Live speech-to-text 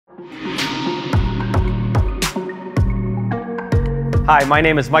Hi, my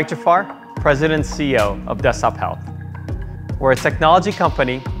name is Mike Jafar, President and CEO of Desktop Health. We're a technology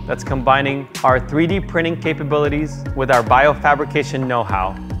company that's combining our 3D printing capabilities with our biofabrication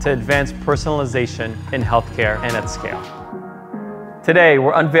know-how to advance personalization in healthcare and at scale. Today,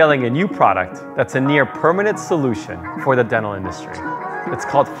 we're unveiling a new product that's a near permanent solution for the dental industry. It's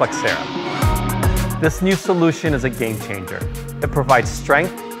called Flexcera. This new solution is a game changer. It provides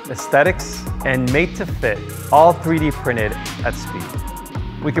strength, aesthetics, and made to fit, all 3D printed at speed.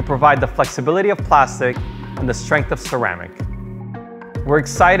 We can provide the flexibility of plastic and the strength of ceramic. We're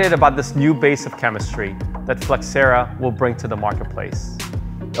excited about this new base of chemistry that Flexcera will bring to the marketplace.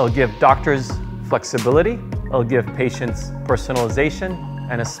 It'll give doctors flexibility, it'll give patients personalization,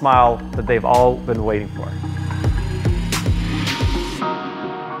 and a smile that they've all been waiting for.